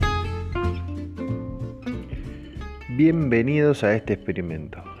Bienvenidos a este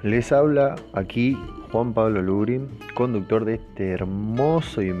experimento. Les habla aquí Juan Pablo Lubrin, conductor de este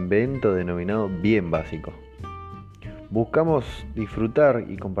hermoso invento denominado Bien Básico. Buscamos disfrutar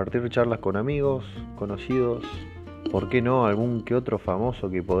y compartir charlas con amigos, conocidos, por qué no algún que otro famoso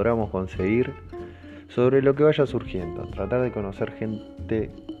que podamos conseguir sobre lo que vaya surgiendo. Tratar de conocer gente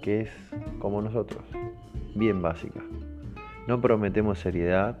que es como nosotros, bien básica. No prometemos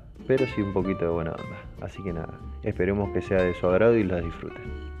seriedad, pero sí un poquito de buena onda. Así que nada, esperemos que sea de su agrado y la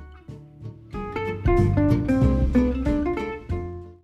disfruten.